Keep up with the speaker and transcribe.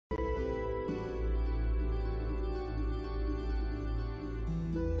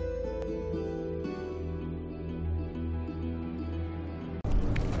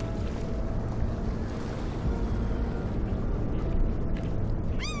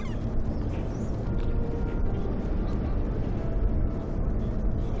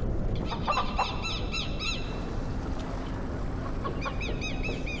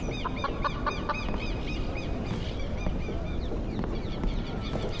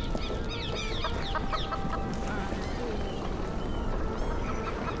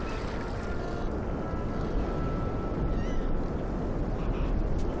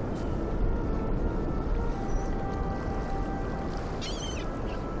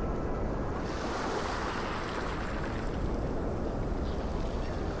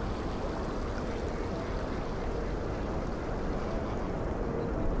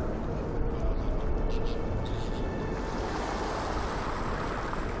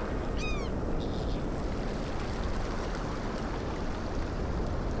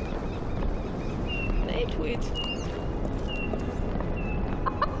быть.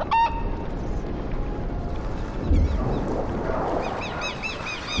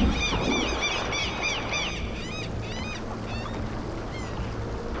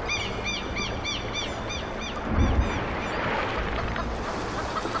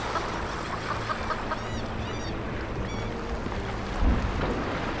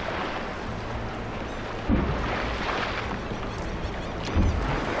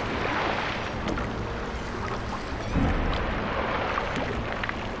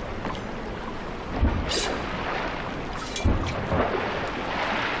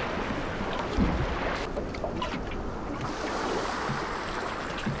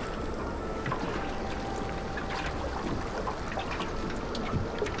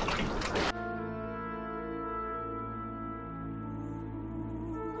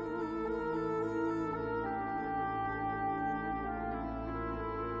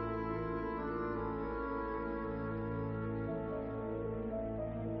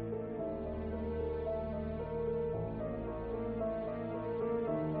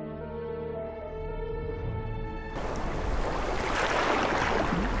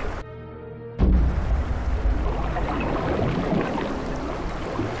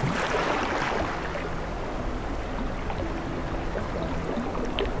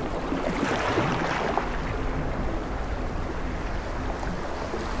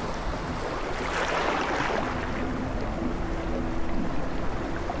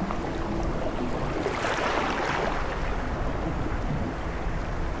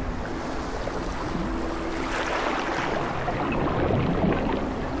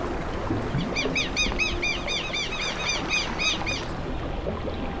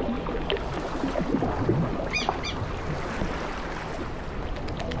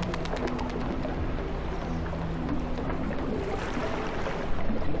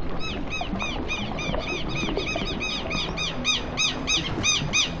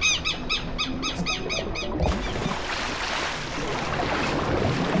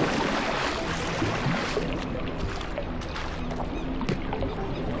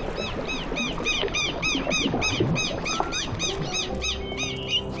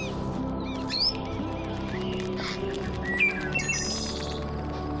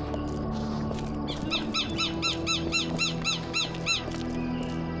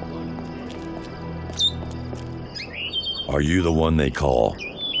 Are you the one they call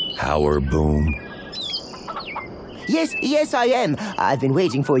Howard Boom? Yes, I am. I've been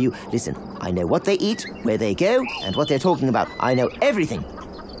waiting for you. Listen, I know what they eat, where they go, and what they're talking about. I know everything.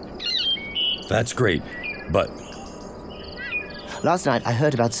 That's great, but... Last night, I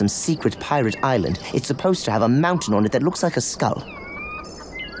heard about some secret pirate island. It's supposed to have a mountain on it that looks like a skull.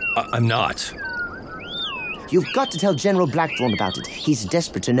 I'm not. You've got to tell General Blackthorn about it. He's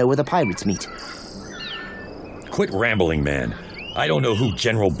desperate to know where the pirates meet. Quit rambling, man. I don't know who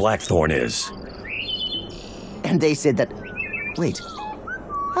General Blackthorn is. And they said that... Wait.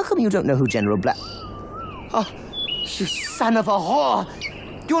 How come you don't know who General Black... Oh, you son of a whore!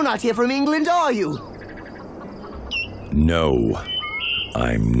 You're not here from England, are you? No,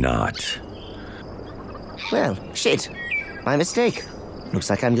 I'm not. Well, shit. My mistake. Looks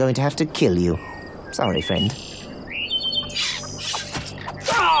like I'm going to have to kill you. Sorry, friend.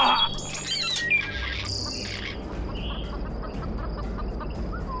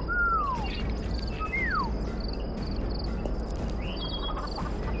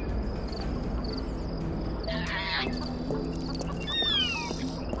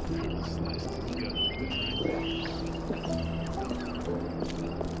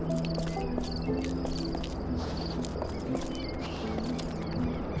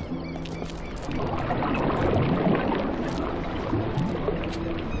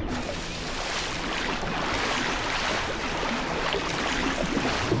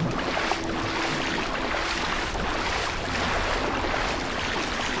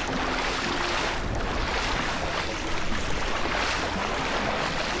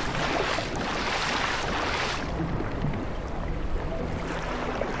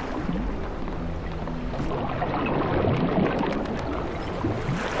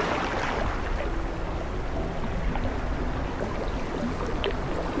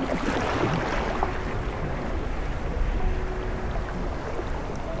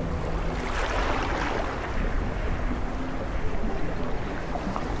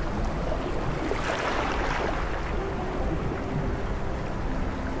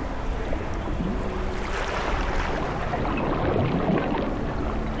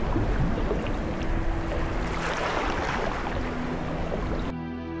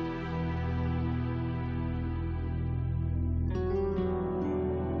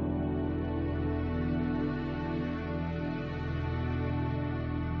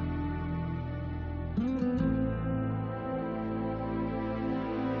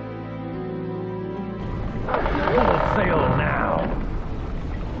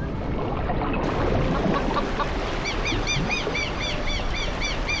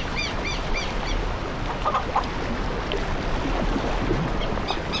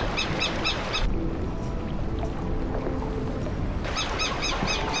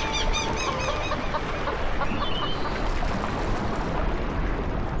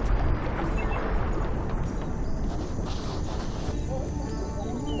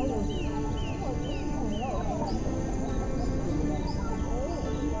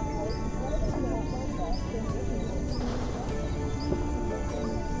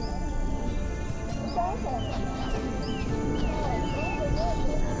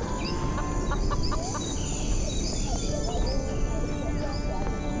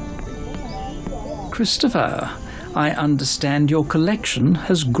 Christopher, I understand your collection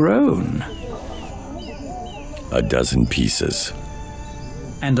has grown. A dozen pieces.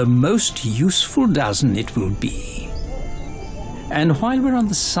 And a most useful dozen it will be. And while we're on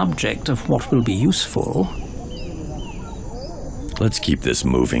the subject of what will be useful... Let's keep this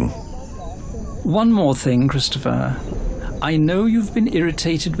moving. One more thing, Christopher. I know you've been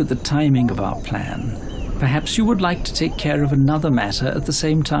irritated with the timing of our plan. Perhaps you would like to take care of another matter at the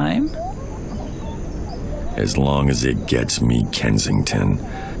same time? As long as it gets me Kensington.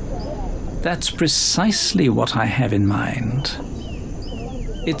 That's precisely what I have in mind.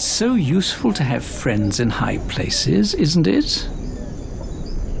 It's so useful to have friends in high places, isn't it?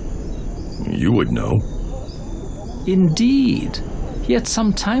 You would know. Indeed. Yet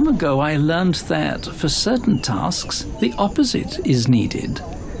some time ago I learned that, for certain tasks, the opposite is needed.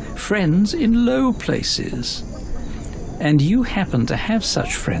 Friends in low places. And you happen to have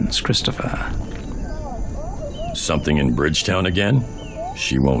such friends, Christopher. Something in Bridgetown again?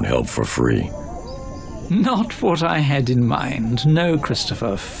 She won't help for free. Not what I had in mind. No,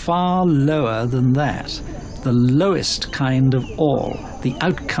 Christopher, far lower than that. The lowest kind of all. The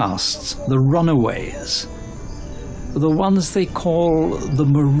outcasts, the runaways. The ones they call the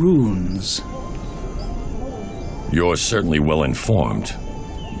Maroons. You're certainly well informed.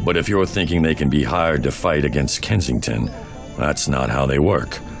 But if you're thinking they can be hired to fight against Kensington, that's not how they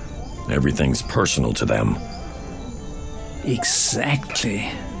work. Everything's personal to them.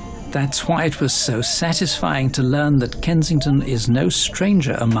 Exactly. That's why it was so satisfying to learn that Kensington is no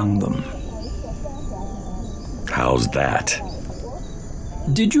stranger among them. How's that?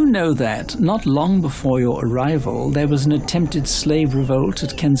 Did you know that, not long before your arrival, there was an attempted slave revolt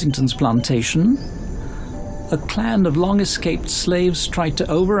at Kensington's plantation? A clan of long-escaped slaves tried to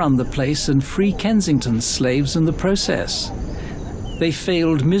overrun the place and free Kensington's slaves in the process. They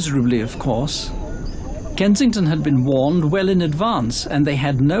failed miserably, of course. Kensington had been warned well in advance, and they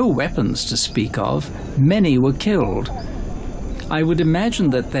had no weapons to speak of. Many were killed. I would imagine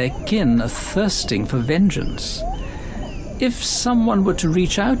that their kin are thirsting for vengeance. If someone were to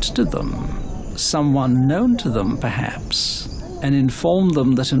reach out to them, someone known to them perhaps, and inform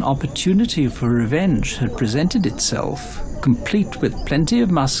them that an opportunity for revenge had presented itself, complete with plenty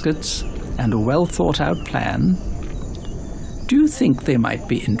of muskets and a well-thought-out plan, do you think they might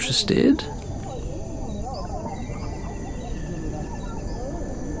be interested?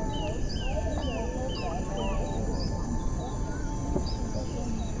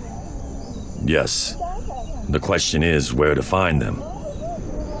 Yes. The question is where to find them.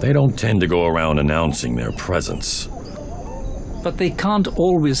 They don't tend to go around announcing their presence. But they can't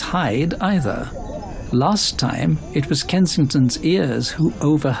always hide either. Last time, it was Kensington's ears who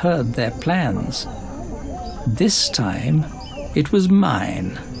overheard their plans. This time, it was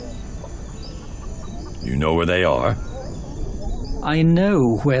mine. You know where they are? I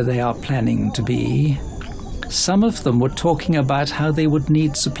know where they are planning to be. Some of them were talking about how they would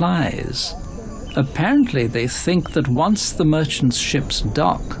need supplies. Apparently they think that once the merchant ships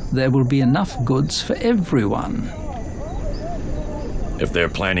dock, there will be enough goods for everyone. If they're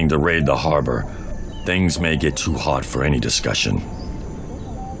planning to raid the harbor, things may get too hot for any discussion.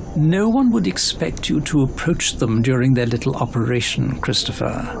 No one would expect you to approach them during their little operation,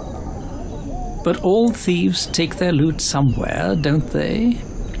 Christopher. But all thieves take their loot somewhere, don't they?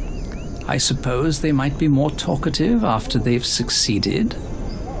 I suppose they might be more talkative after they've succeeded.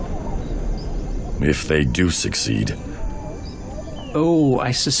 If they do succeed. Oh, I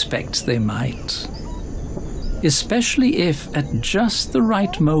suspect they might. Especially if, at just the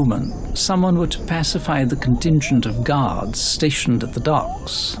right moment, someone were to pacify the contingent of guards stationed at the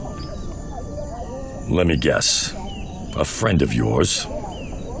docks. Let me guess. A friend of yours?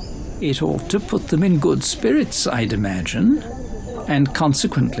 It ought to put them in good spirits, I'd imagine, and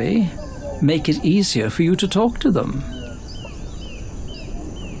consequently, make it easier for you to talk to them.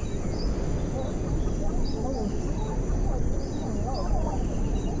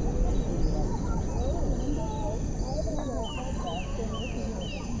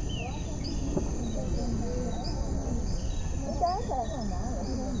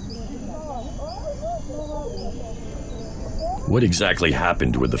 What exactly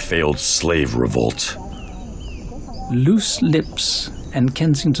happened with the failed slave revolt? Loose lips and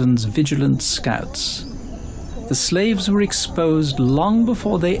Kensington's vigilant scouts. The slaves were exposed long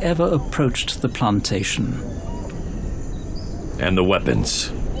before they ever approached the plantation. And the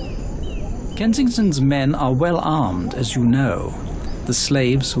weapons? Kensington's men are well armed, as you know. The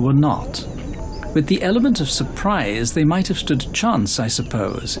slaves were not. With the element of surprise, they might have stood a chance, I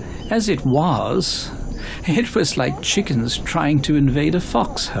suppose. As it was like chickens trying to invade a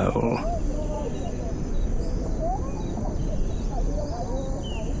foxhole.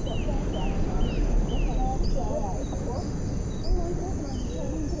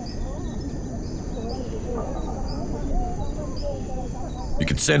 You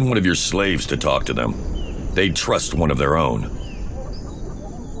could send one of your slaves to talk to them. They'd trust one of their own.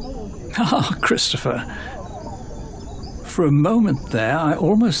 Ah, Christopher. For a moment there, I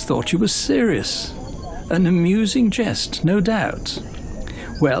almost thought you were serious. An amusing jest, no doubt.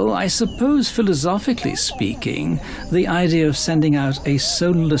 Well, I suppose philosophically speaking, the idea of sending out a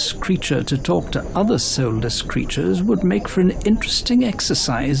soulless creature to talk to other soulless creatures would make for an interesting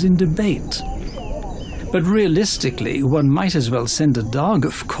exercise in debate. But realistically, one might as well send a dog,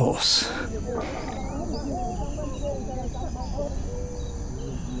 of course.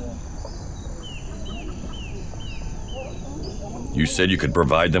 You said you could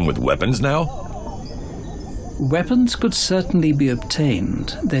provide them with weapons now? Weapons could certainly be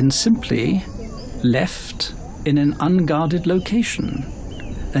obtained, then simply left in an unguarded location.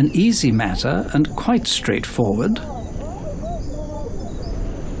 An easy matter and quite straightforward.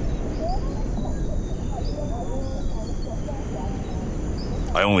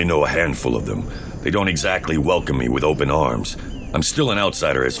 I only know a handful of them. They don't exactly welcome me with open arms. I'm still an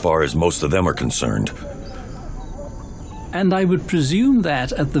outsider as far as most of them are concerned. And I would presume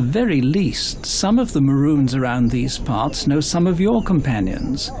that, at the very least, some of the Maroons around these parts know some of your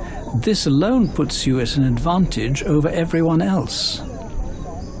companions. This alone puts you at an advantage over everyone else.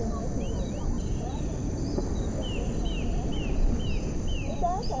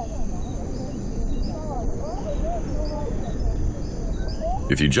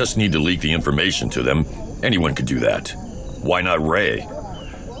 If you just need to leak the information to them, anyone could do that. Why not Ray?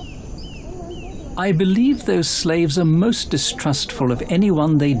 I believe those slaves are most distrustful of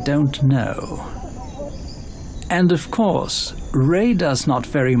anyone they don't know. And of course, Ray does not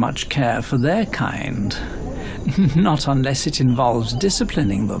very much care for their kind. Not unless it involves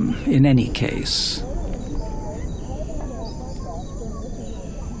disciplining them, in any case.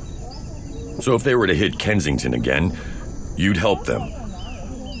 So if they were to hit Kensington again, you'd help them?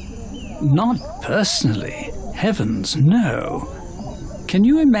 Not personally. Heavens, no. Can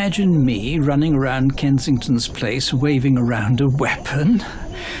you imagine me running around Kensington's place waving around a weapon?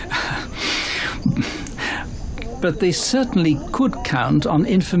 But they certainly could count on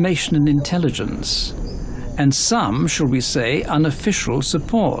information and intelligence, and some, shall we say, unofficial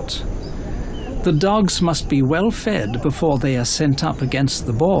support. The dogs must be well fed before they are sent up against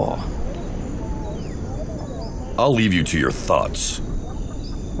the boar. I'll leave you to your thoughts.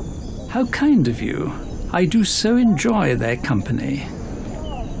 How kind of you. I do so enjoy their company.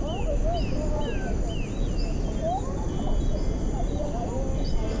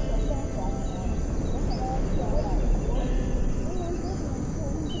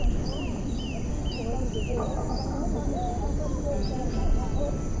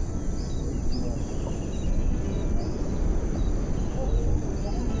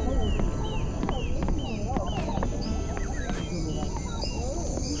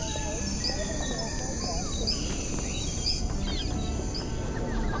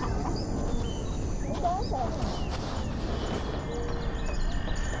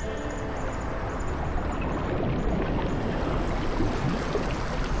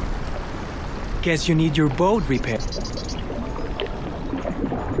 Guess you need your boat repaired.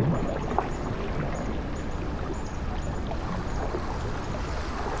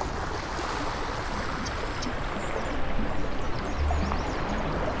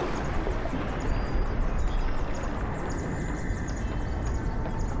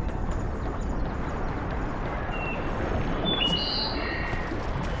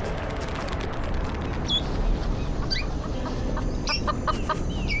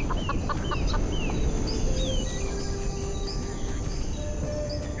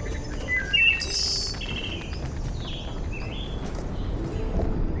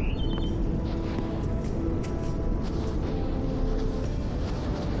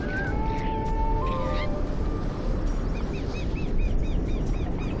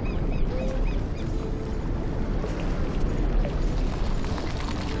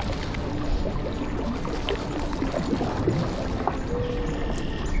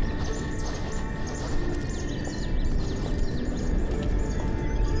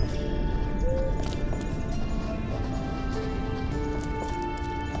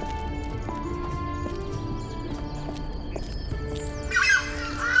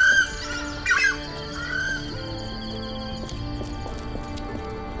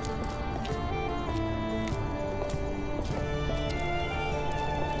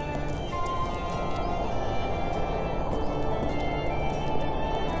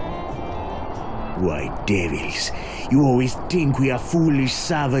 Why, devils, you always think we are foolish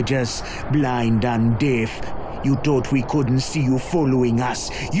savages, blind and deaf. You thought we couldn't see you following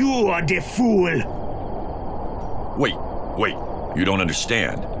us. You are the fool! Wait. You don't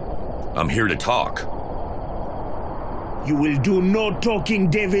understand. I'm here to talk. You will do no talking,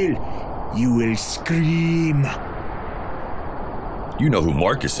 devil. You will scream. You know who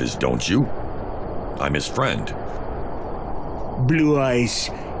Marcus is, don't you? I'm his friend. Blue eyes,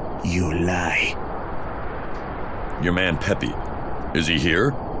 you lie. Your man Peppy. Is he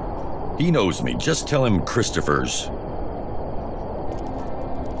here? He knows me. Just tell him Christopher's.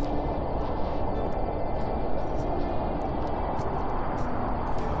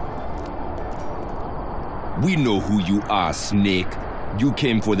 We know who you are, Snake. You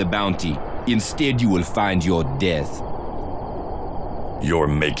came for the bounty. Instead, you will find your death. You're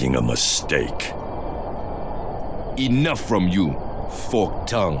making a mistake. Enough from you, forked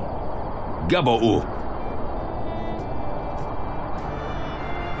tongue. Gaba'o.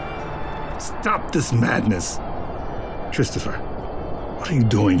 Stop this madness. Christopher, what are you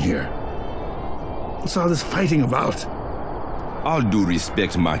doing here? What's all this fighting about? All due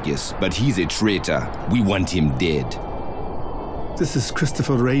respect, Marcus, but he's a traitor. We want him dead. This is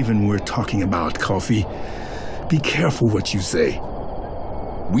Christopher Raven we're talking about, Coffee. Be careful what you say.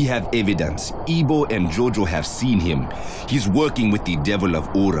 We have evidence. Ebo and Jojo have seen him. He's working with the devil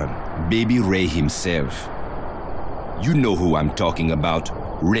of Oran, Baby Ray himself. You know who I'm talking about,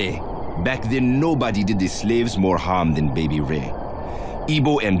 Ray. Back then, nobody did the slaves more harm than Baby Ray.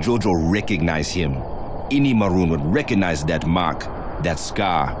 Ebo and Jojo recognize him. Any Maroon would recognize that mark, that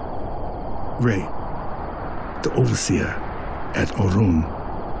scar. Ray, the overseer at Orun.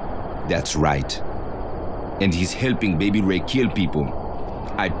 That's right. And he's helping Baby Ray kill people.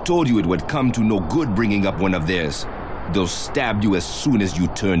 I told you it would come to no good bringing up one of theirs. They'll stab you as soon as you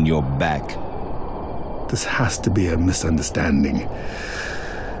turn your back. This has to be a misunderstanding.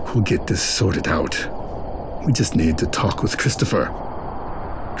 We'll get this sorted out. We just need to talk with Christopher.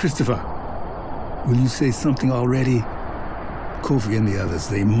 Christopher, will you say something already? Kofi and the others,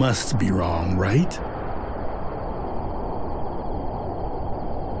 they must be wrong, right?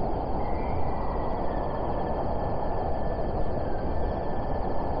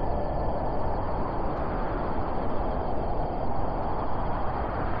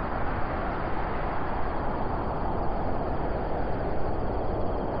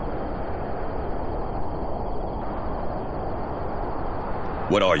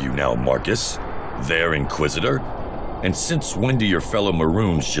 What are you now, Marcus? Their Inquisitor? And since when do your fellow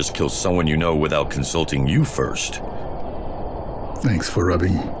Maroons just kill someone you know without consulting you first? Thanks for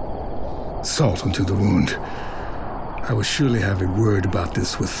rubbing salt into the wound. I will surely have a word about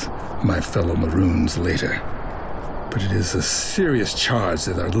this with my fellow Maroons later. But it is a serious charge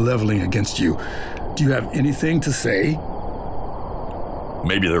that are leveling against you. Do you have anything to say?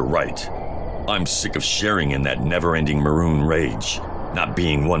 Maybe they're right. I'm sick of sharing in that never-ending Maroon rage. Not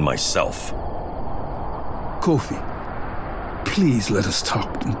being one myself. Kofi, please let us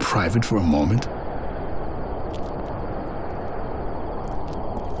talk in private for a moment.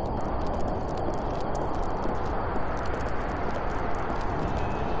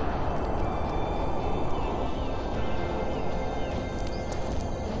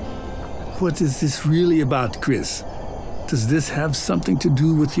 What is this really about, Chris? Does this have something to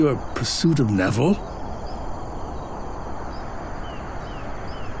do with your pursuit of Neville?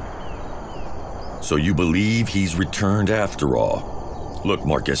 So you believe he's returned after all? Look,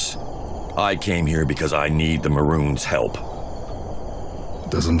 Marcus, I came here because I need the Maroons' help.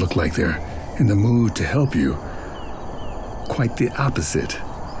 Doesn't look like they're in the mood to help you. Quite the opposite,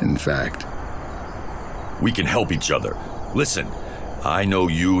 in fact. We can help each other. Listen, I know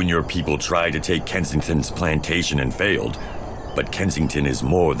you and your people tried to take Kensington's plantation and failed, but Kensington is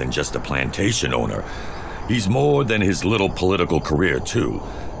more than just a plantation owner. He's more than his little political career, too.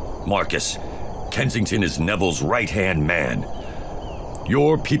 Marcus, Kensington is Neville's right-hand man.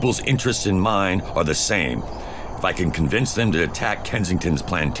 Your people's interests and mine are the same. If I can convince them to attack Kensington's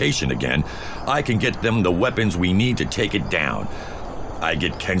plantation again, I can get them the weapons we need to take it down. I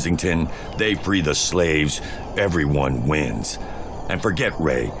get Kensington, they free the slaves, everyone wins. And forget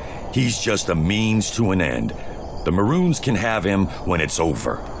Ray, he's just a means to an end. The Maroons can have him when it's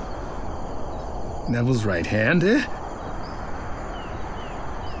over. Neville's right hand, eh?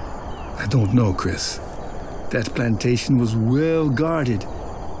 I don't know, Chris. That plantation was well guarded,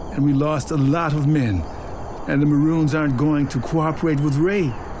 and we lost a lot of men, and the Maroons aren't going to cooperate with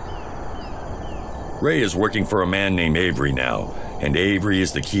Ray. Ray is working for a man named Avery now, and Avery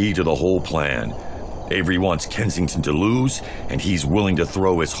is the key to the whole plan. Avery wants Kensington to lose, and he's willing to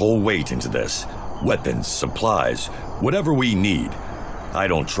throw his whole weight into this. Weapons, supplies, whatever we need. I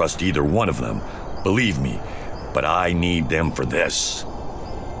don't trust either one of them, believe me, but I need them for this.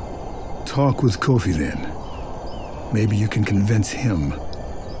 Talk with Kofi then. Maybe you can convince him.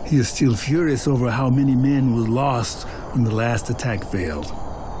 He is still furious over how many men were lost when the last attack failed.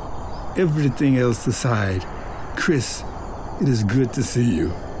 Everything else aside, Chris, it is good to see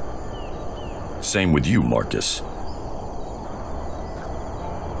you. Same with you, Marcus.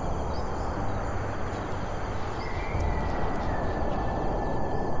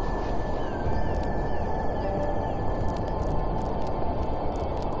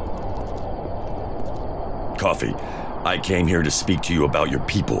 Coffee, I came here to speak to you about your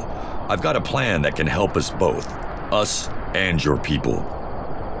people. I've got a plan that can help us both, us and your people.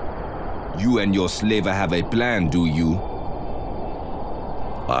 You and your slaver have a plan, do you?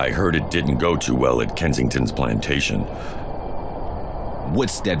 I heard it didn't go too well at Kensington's plantation.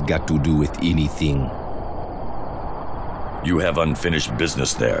 What's that got to do with anything? You have unfinished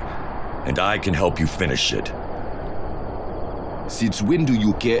business there, and I can help you finish it. Since when do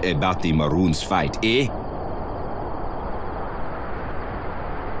you care about the Maroons fight, eh?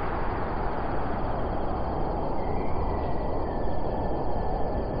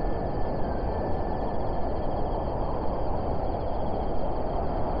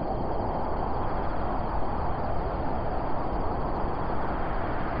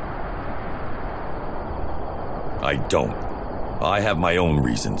 I don't. I have my own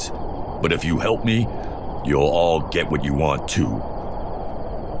reasons. But if you help me, you'll all get what you want too.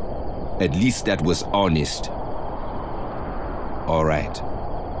 At least that was honest. All right.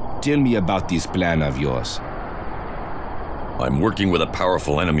 Tell me about this plan of yours. I'm working with a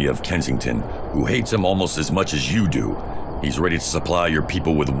powerful enemy of Kensington who hates him almost as much as you do. He's ready to supply your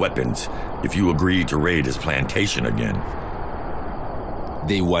people with weapons if you agree to raid his plantation again.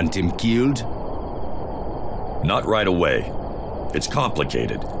 They want him killed? Not right away. It's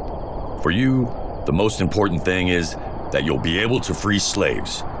complicated. For you, the most important thing is that you'll be able to free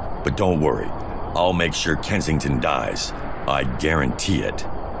slaves. But don't worry, I'll make sure Kensington dies. I guarantee it.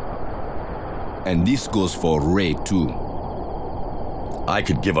 And this goes for Ray too. I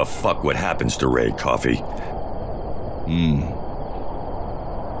could give a fuck what happens to Ray, Coffee.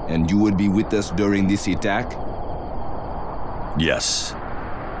 And you would be with us during this attack? Yes.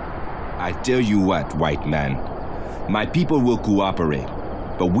 I tell you what, white man. My people will cooperate,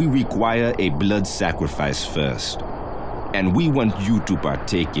 but we require a blood sacrifice first. And we want you to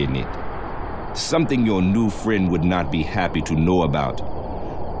partake in it. Something your new friend would not be happy to know about.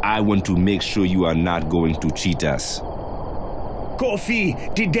 I want to make sure you are not going to cheat us. Coffee,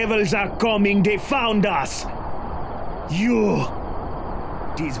 the devils are coming, they found us! You!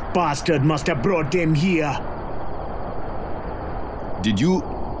 This bastard must have brought them here. Did you?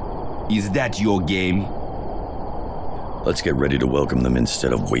 Is that your game? Let's get ready to welcome them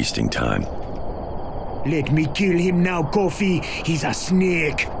instead of wasting time. Let me kill him now, Kofi. He's a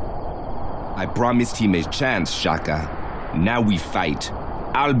snake. I promised him a chance, Shaka. Now we fight.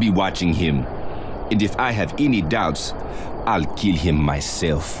 I'll be watching him. And if I have any doubts, I'll kill him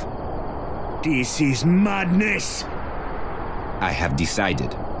myself. This is madness. I have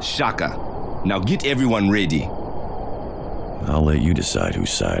decided. Shaka, now get everyone ready. I'll let you decide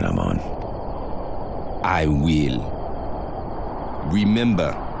whose side I'm on. I will.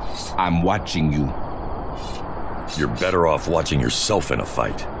 Remember, I'm watching you. You're better off watching yourself in a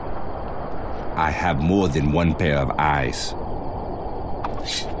fight. I have more than one pair of eyes.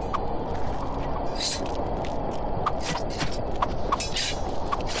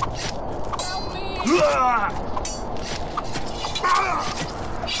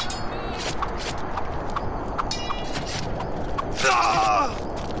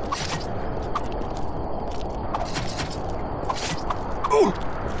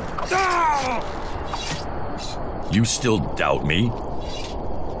 You still doubt me?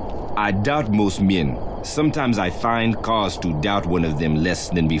 I doubt most men. Sometimes I find cause to doubt one of them less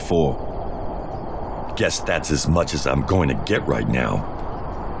than before. Guess that's as much as I'm going to get right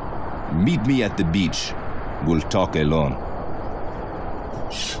now. Meet me at the beach. We'll talk alone.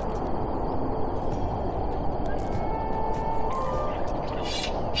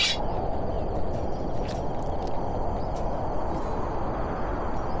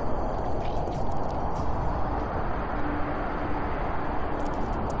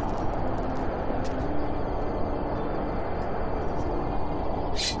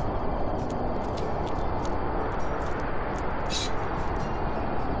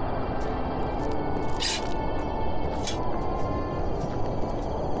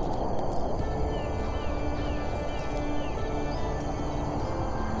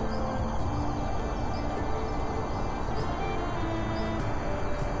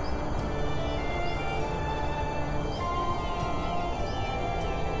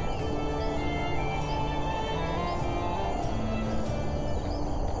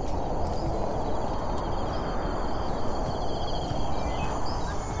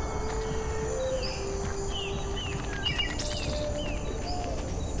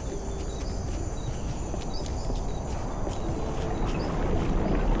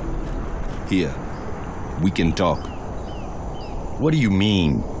 Here, we can talk. What do you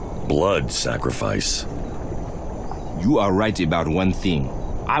mean, blood sacrifice? You are right about one thing.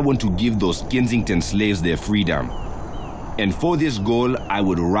 I want to give those Kensington slaves their freedom. And for this goal, I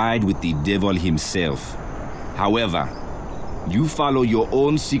would ride with the devil himself. However, you follow your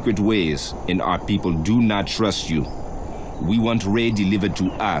own secret ways, and our people do not trust you. We want Ray delivered to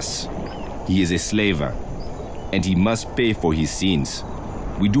us. He is a slaver, and he must pay for his sins.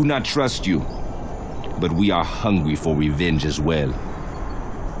 We do not trust you, but we are hungry for revenge as well.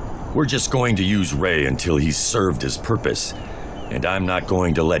 We're just going to use Ray until he's served his purpose. And I'm not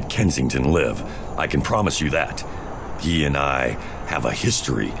going to let Kensington live. I can promise you that. He and I have a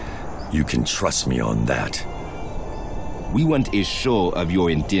history. You can trust me on that. We want a show of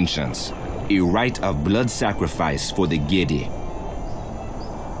your intentions, a rite of blood sacrifice for the Gede.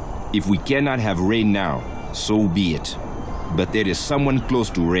 If we cannot have Ray now, so be it. But there is someone close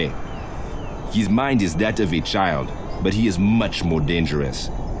to Ray. His mind is that of a child, but he is much more dangerous.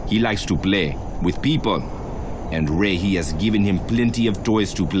 He likes to play with people, and Ray, he has given him plenty of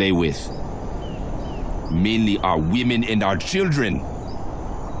toys to play with. Mainly our women and our children.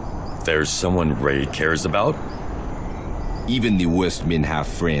 There's someone Ray cares about? Even the worst men have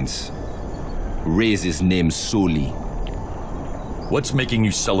friends. Ray is his name solely. What's making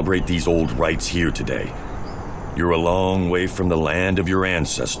you celebrate these old rites here today? You're a long way from the land of your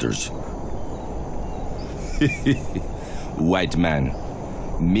ancestors. White man,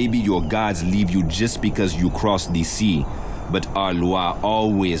 maybe your gods leave you just because you crossed the sea, but our law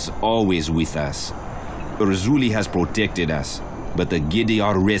always with us. Urzuli has protected us, but the Gede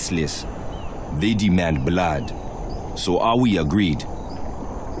are restless. They demand blood. So are we agreed?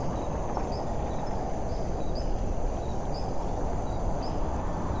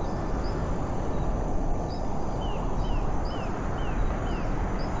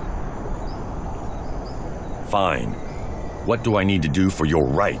 Fine. What do I need to do for your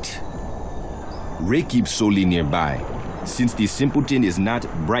right? Ray keeps Soli nearby. Since the simpleton is not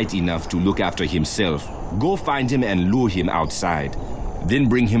bright enough to look after himself, go find him and lure him outside. Then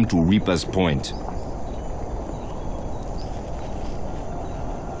bring him to Reaper's Point.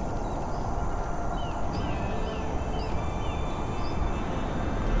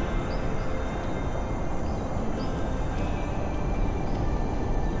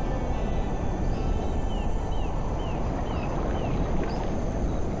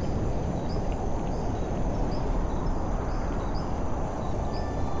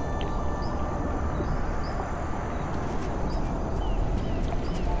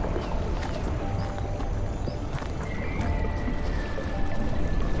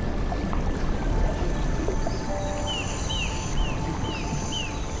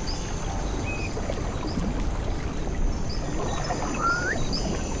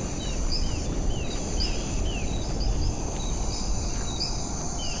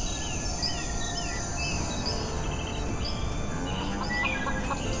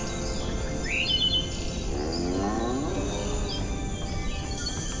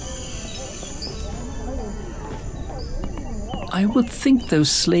 I would think those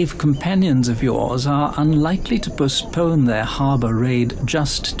slave companions of yours are unlikely to postpone their harbor raid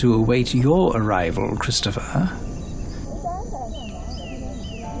just to await your arrival, Christopher.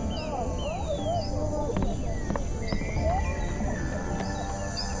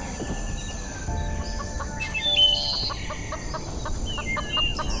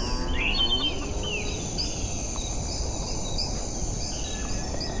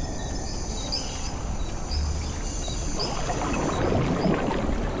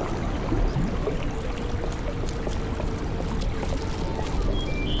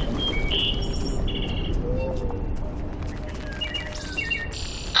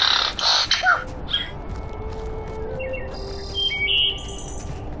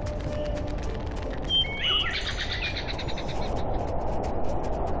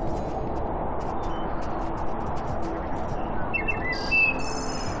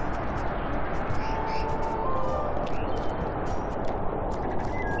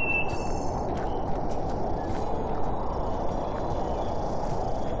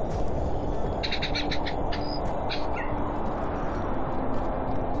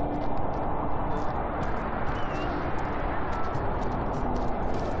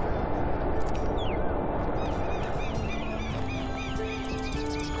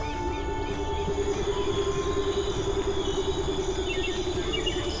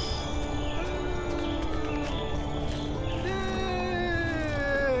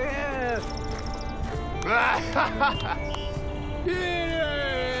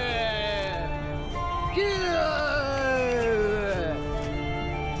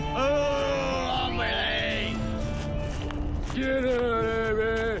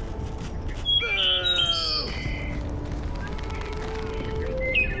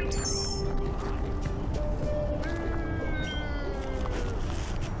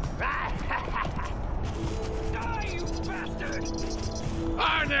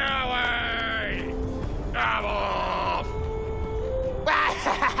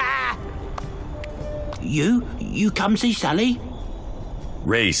 You come see Sally?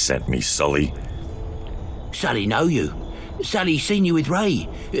 Ray sent me, Sully. Sally know you. Sally seen you with Ray.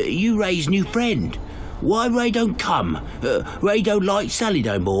 You Ray's new friend. Why Ray don't come? Ray don't like Sally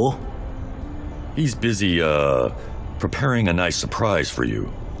no more. He's busy, preparing a nice surprise for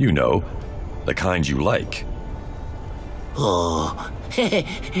you. You know, the kind you like. Oh,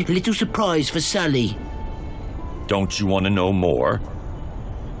 little surprise for Sally. Don't you want to know more?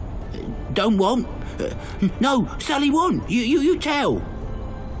 Don't want? No, Sally want. You tell.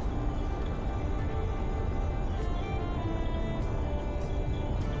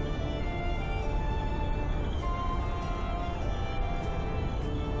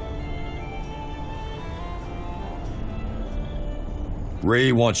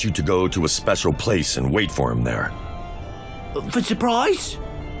 Ray wants you to go to a special place and wait for him there. For surprise?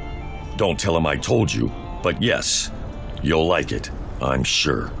 Don't tell him I told you, but yes, you'll like it, I'm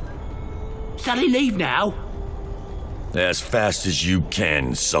sure. Sally leave now? As fast as you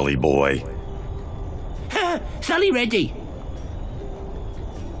can, Sully boy. Sally ready.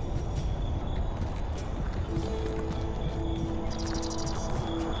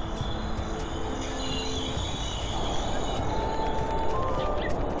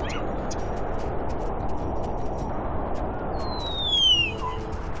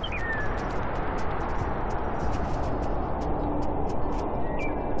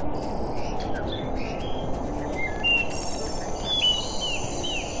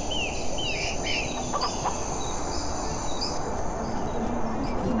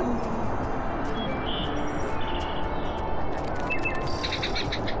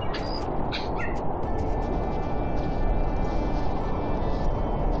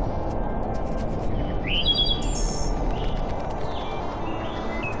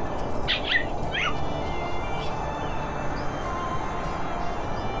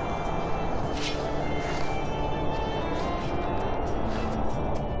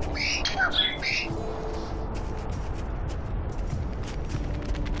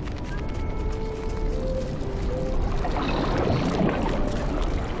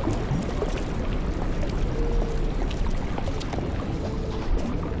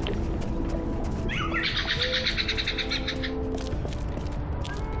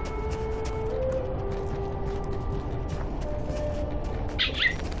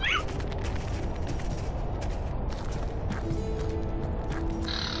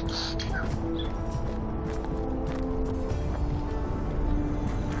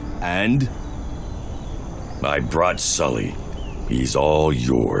 And? I brought Sully. He's all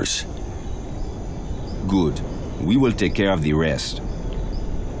yours. Good. We will take care of the rest.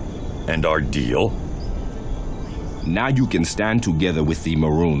 And our deal? Now you can stand together with the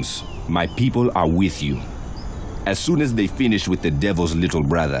Maroons. My people are with you. As soon as they finish with the devil's little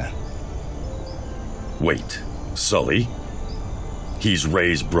brother. Wait, Sully? He's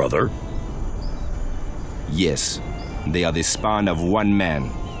Ray's brother? Yes. They are the spawn of one man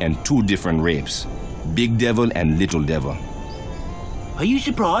and two different rapes. Big Devil and Little Devil. Are you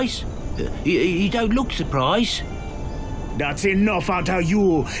surprised? You don't look surprised. That's enough out of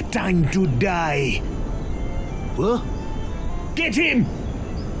you. Time to die. What? Get him!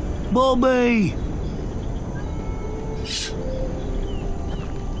 Mommy!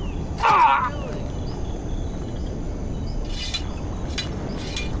 Ah!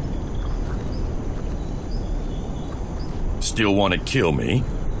 Still want to kill me?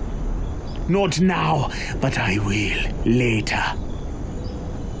 Not now, but I will later.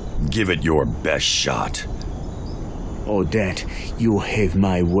 Give it your best shot. Odette, you have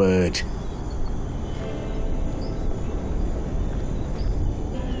my word.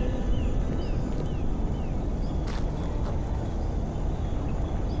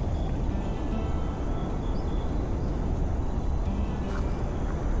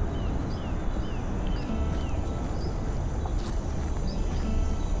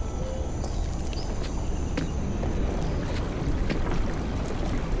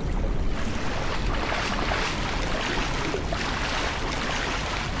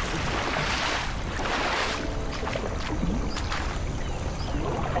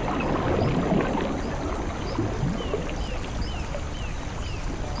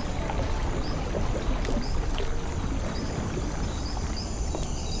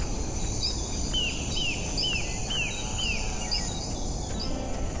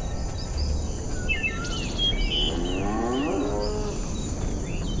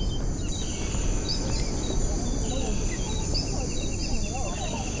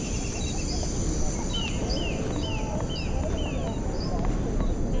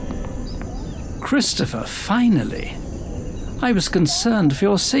 Christopher, finally. I was concerned for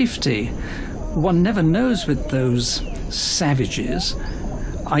your safety. One never knows with those savages.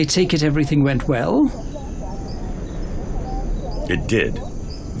 I take it everything went well? It did.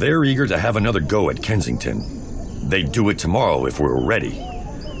 They're eager to have another go at Kensington. They'd do it tomorrow if we're ready.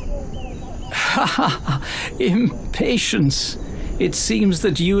 Ha ha! Impatience! It seems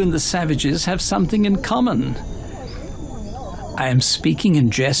that you and the savages have something in common. I am speaking in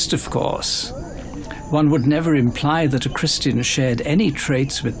jest, of course. One would never imply that a Christian shared any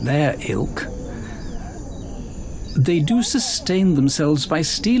traits with their ilk. They do sustain themselves by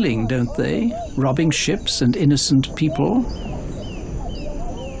stealing, don't they? Robbing ships and innocent people?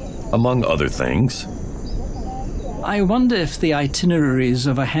 Among other things. I wonder if the itineraries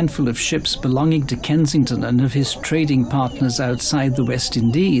of a handful of ships belonging to Kensington and of his trading partners outside the West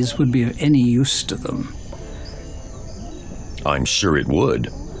Indies would be of any use to them. I'm sure it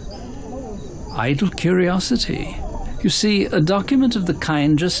would. Idle curiosity. You see, a document of the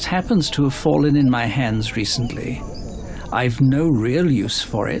kind just happens to have fallen in my hands recently. I've no real use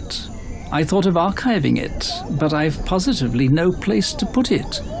for it. I thought of archiving it, but I've positively no place to put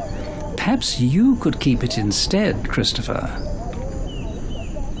it. Perhaps you could keep it instead, Christopher.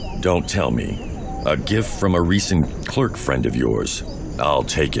 Don't tell me. A gift from a recent clerk friend of yours. I'll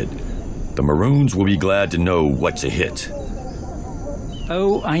take it. The Maroons will be glad to know what's a hit.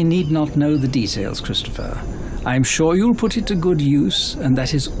 Oh, I need not know the details, Christopher. I'm sure you'll put it to good use, and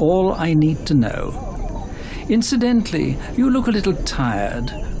that is all I need to know. Incidentally, you look a little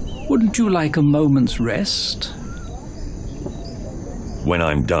tired. Wouldn't you like a moment's rest? When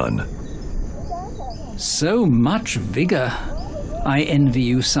I'm done. So much vigor. I envy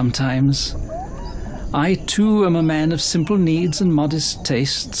you sometimes. I too am a man of simple needs and modest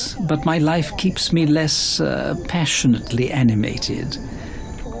tastes, but my life keeps me less passionately animated.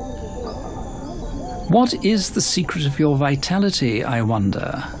 What is the secret of your vitality, I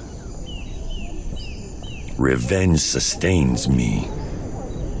wonder? Revenge sustains me.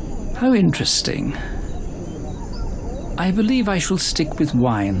 How interesting. I believe I shall stick with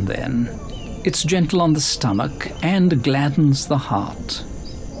wine then. It's gentle on the stomach and gladdens the heart.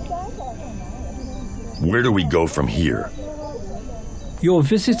 Where do we go from here? Your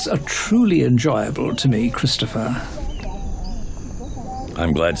visits are truly enjoyable to me, Christopher.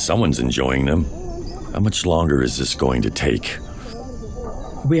 I'm glad someone's enjoying them. How much longer is this going to take?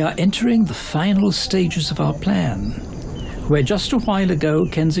 We are entering the final stages of our plan. Where just a while ago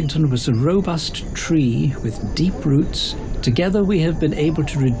Kensington was a robust tree with deep roots, together we have been able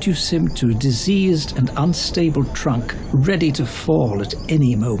to reduce him to a diseased and unstable trunk ready to fall at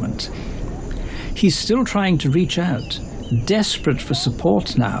any moment. He's still trying to reach out, desperate for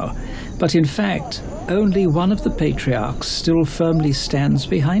support now, but in fact only one of the patriarchs still firmly stands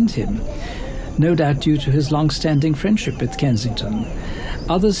behind him, no doubt due to his long-standing friendship with Kensington.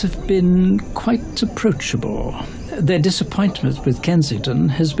 Others have been quite approachable. Their disappointment with Kensington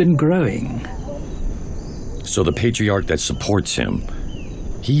has been growing. So the patriarch that supports him,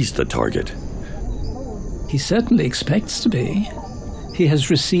 he's the target. He certainly expects to be. He has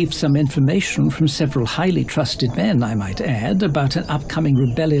received some information from several highly trusted men, I might add, about an upcoming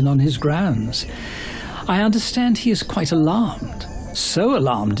rebellion on his grounds. I understand he is quite alarmed. So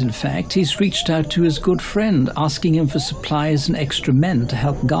alarmed, in fact, he's reached out to his good friend, asking him for supplies and extra men to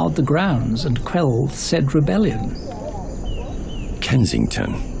help guard the grounds and quell said rebellion.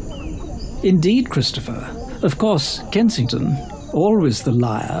 Kensington. Indeed, Christopher. Of course, Kensington, always the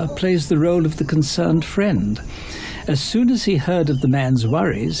liar, plays the role of the concerned friend. As soon as he heard of the man's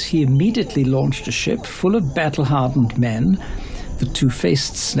worries, he immediately launched a ship full of battle-hardened men, the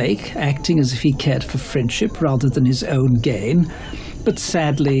two-faced snake acting as if he cared for friendship rather than his own gain. But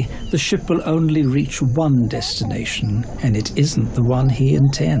sadly, the ship will only reach one destination, and it isn't the one he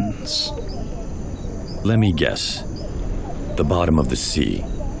intends. Let me guess. The bottom of the sea.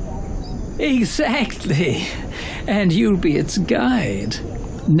 Exactly. And you'll be its guide.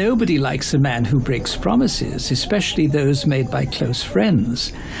 Nobody likes a man who breaks promises, especially those made by close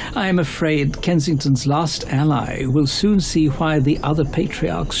friends. I am afraid Kensington's last ally will soon see why the other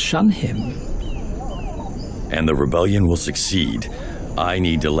patriarchs shun him. And the rebellion will succeed. I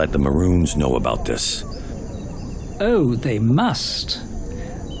need to let the Maroons know about this. Oh, they must.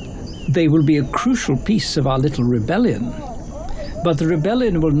 They will be a crucial piece of our little rebellion. But the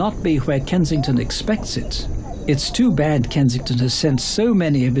rebellion will not be where Kensington expects it. It's too bad Kensington has sent so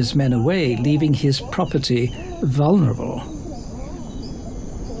many of his men away, leaving his property vulnerable.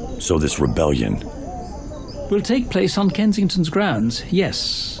 So this rebellion will take place on Kensington's grounds,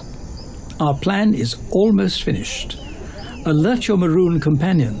 yes. Our plan is almost finished. Alert your Maroon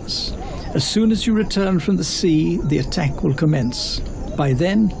companions. As soon as you return from the sea, the attack will commence. By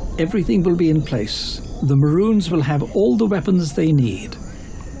then, everything will be in place. The Maroons will have all the weapons they need.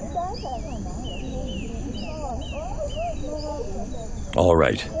 All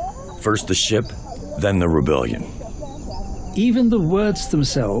right. First the ship, then the rebellion. Even the words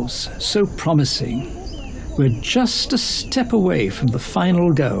themselves, so promising. We're just a step away from the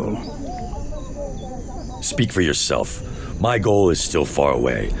final goal. Speak for yourself. My goal is still far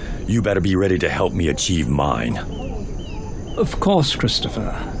away. You better be ready to help me achieve mine. Of course,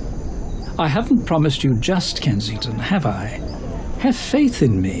 Christopher. I haven't promised you just Kensington, have I? Have faith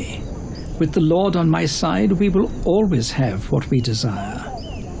in me. With the Lord on my side, we will always have what we desire.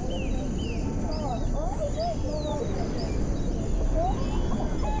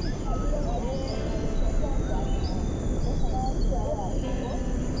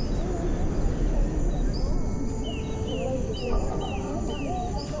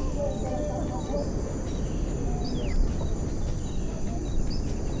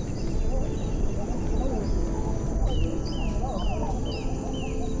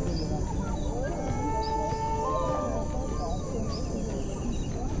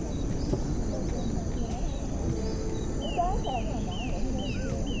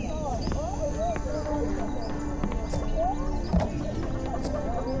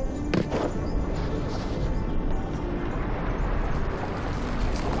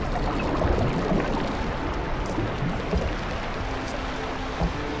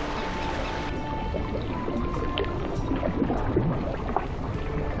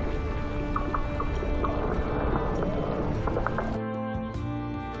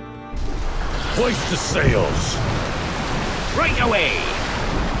 Hoist the sails! Right away!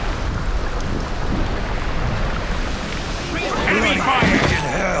 Enemy fire! In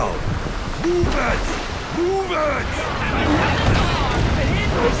hell! Move it! Move it!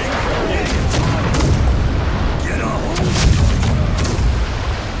 Get a hold!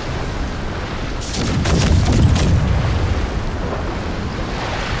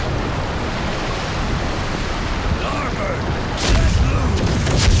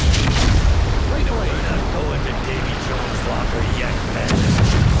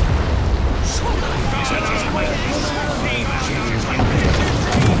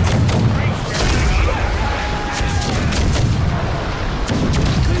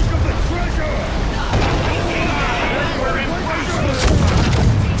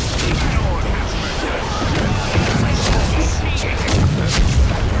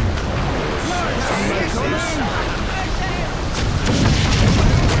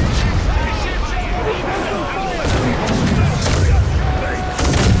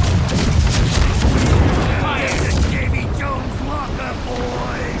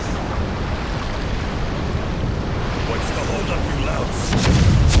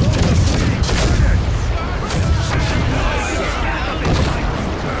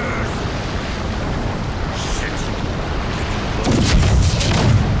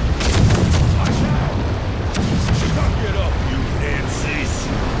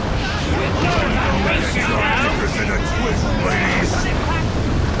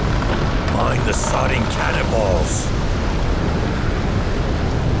 Mind the sodding cannonballs!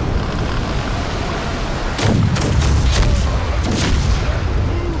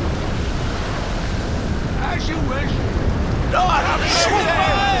 As you wish.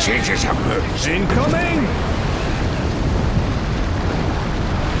 Changes have moved. Incoming!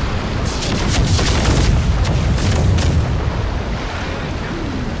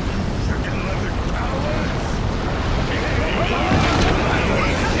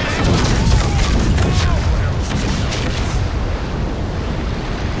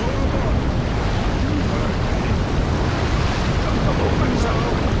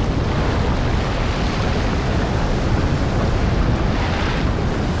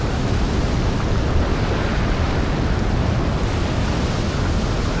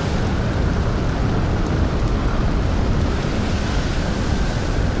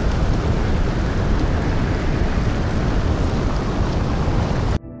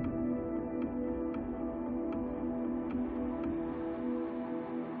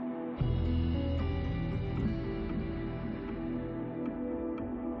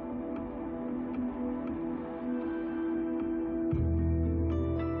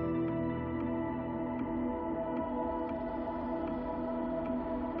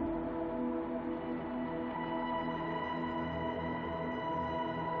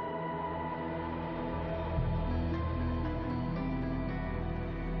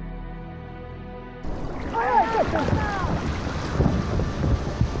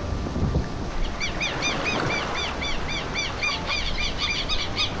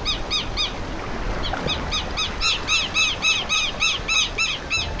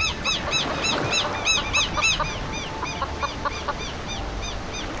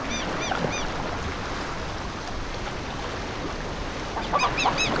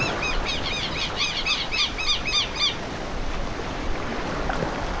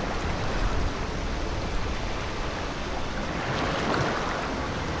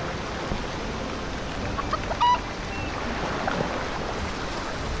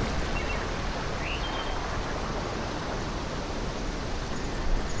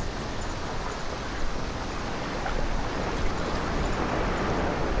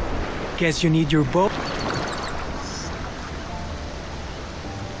 Guess you need your boat.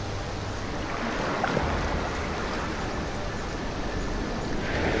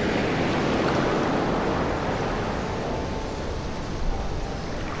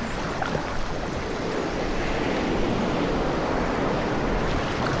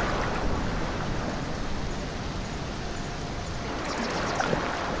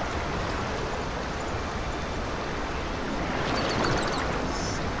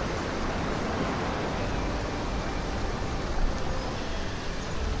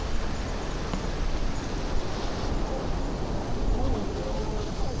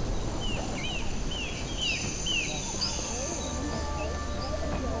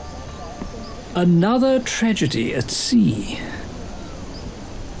 Another tragedy at sea.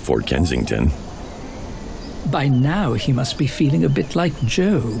 For Kensington. By now he must be feeling a bit like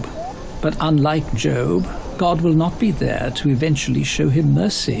Job. But unlike Job, God will not be there to eventually show him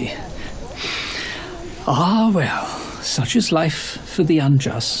mercy. Ah, well, such is life for the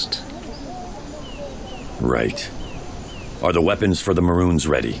unjust. Right. Are the weapons for the Maroons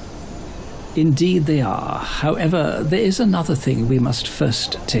ready? Indeed they are. However, there is another thing we must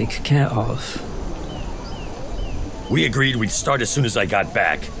first take care of. We agreed we'd start as soon as I got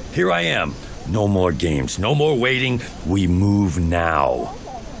back. Here I am. No more games, no more waiting. We move now.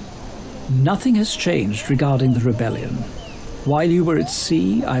 Nothing has changed regarding the rebellion. While you were at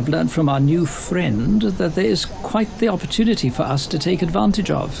sea, I've learned from our new friend that there is quite the opportunity for us to take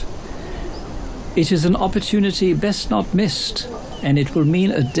advantage of. It is an opportunity best not missed, and it will mean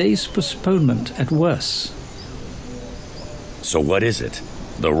a day's postponement at worst. So what is it?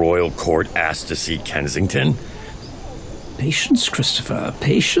 The royal court asked to see Kensington? Patience, Christopher,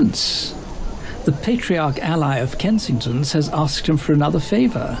 patience. The patriarch ally of Kensington's has asked him for another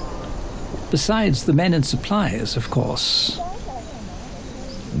favor. Besides the men and supplies, of course.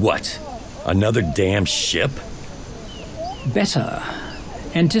 What? Another damn ship? Better.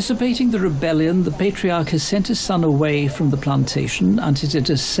 Anticipating the rebellion, the patriarch has sent his son away from the plantation until it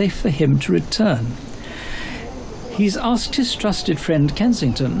is safe for him to return. He's asked his trusted friend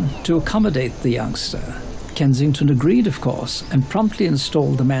Kensington to accommodate the youngster. Kensington agreed, of course, and promptly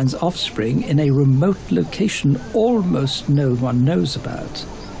installed the man's offspring in a remote location almost no one knows about.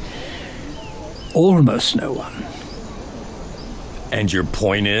 Almost no one. And your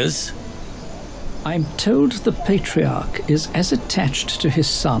point is? I'm told the patriarch is as attached to his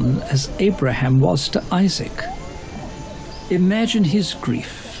son as Abraham was to Isaac. Imagine his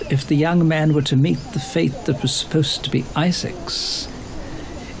grief if the young man were to meet the fate that was supposed to be Isaac's.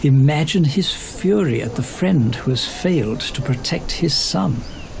 Imagine his fury at the friend who has failed to protect his son.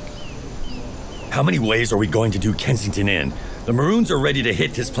 How many ways are we going to do Kensington in? The Maroons are ready to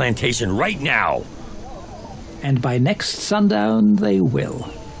hit this plantation right now. And by next sundown, they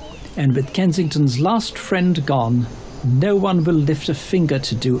will. And with Kensington's last friend gone, no one will lift a finger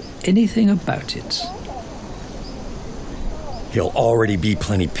to do anything about it. He'll already be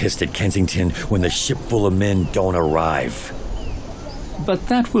plenty pissed at Kensington when the ship full of men don't arrive. But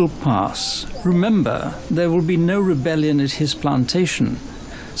that will pass. Remember, there will be no rebellion at his plantation.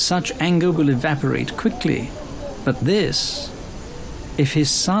 Such anger will evaporate quickly. But this, if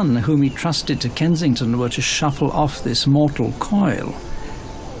his son, whom he trusted to Kensington, were to shuffle off this mortal coil,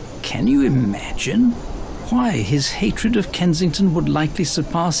 can you imagine? Why, his hatred of Kensington would likely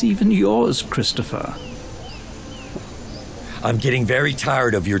surpass even yours, Christopher. I'm getting very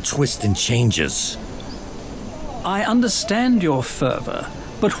tired of your twists and changes. I understand your fervor,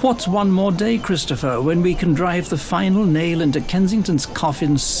 but what's one more day, Christopher, when we can drive the final nail into Kensington's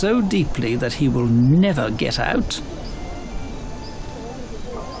coffin so deeply that he will never get out?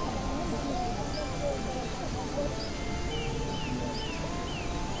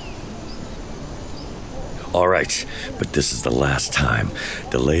 All right, but this is the last time.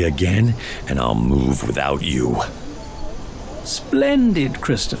 Delay again, and I'll move without you. Splendid,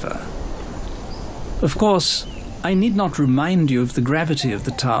 Christopher. Of course, I need not remind you of the gravity of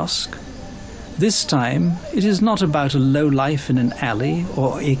the task. This time, it is not about a lowlife in an alley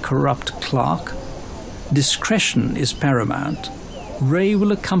or a corrupt clerk. Discretion is paramount. Ray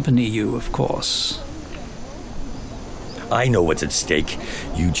will accompany you, of course. I know what's at stake.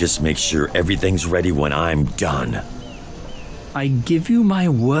 You just make sure everything's ready when I'm done. I give you my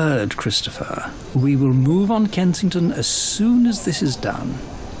word, Christopher. We will move on Kensington as soon as this is done.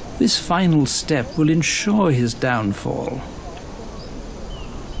 This final step will ensure his downfall.